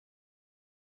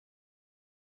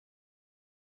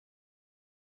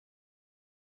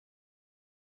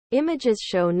Images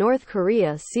show North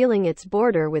Korea sealing its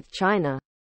border with China.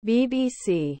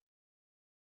 BBC.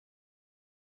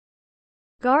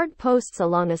 Guard posts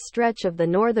along a stretch of the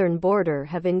northern border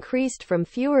have increased from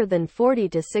fewer than 40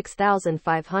 to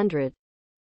 6,500.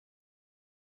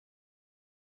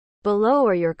 Below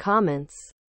are your comments.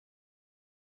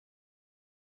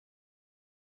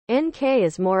 NK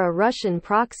is more a Russian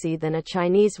proxy than a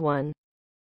Chinese one.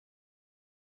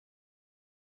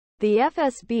 The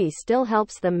FSB still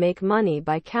helps them make money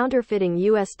by counterfeiting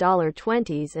US dollar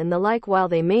 20s and the like while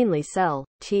they mainly sell,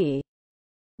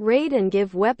 raid and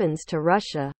give weapons to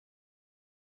Russia.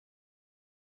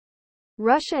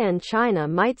 Russia and China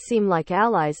might seem like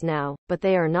allies now, but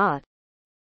they are not.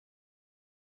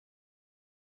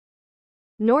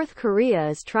 North Korea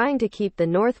is trying to keep the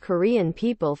North Korean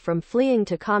people from fleeing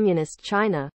to communist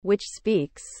China, which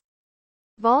speaks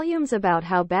volumes about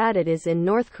how bad it is in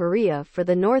North Korea for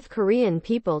the North Korean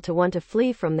people to want to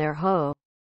flee from their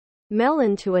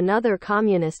melon to another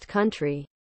communist country.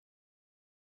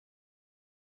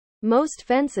 Most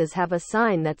fences have a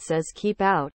sign that says keep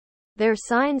out. Their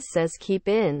signs says keep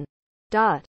in.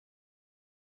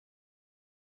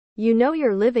 You know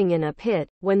you're living in a pit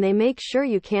when they make sure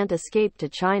you can't escape to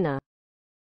China.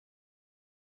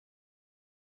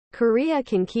 Korea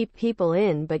can keep people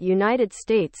in, but United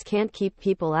States can't keep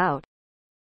people out.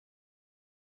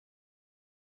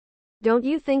 Don't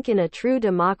you think in a true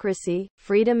democracy,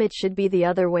 freedom, it should be the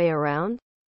other way around?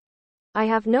 I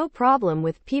have no problem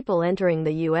with people entering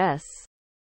the US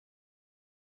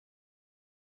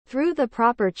through the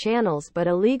proper channels, but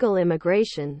illegal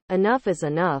immigration, enough is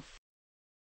enough.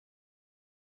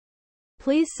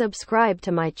 Please subscribe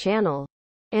to my channel.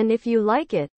 And if you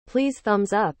like it, please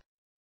thumbs up.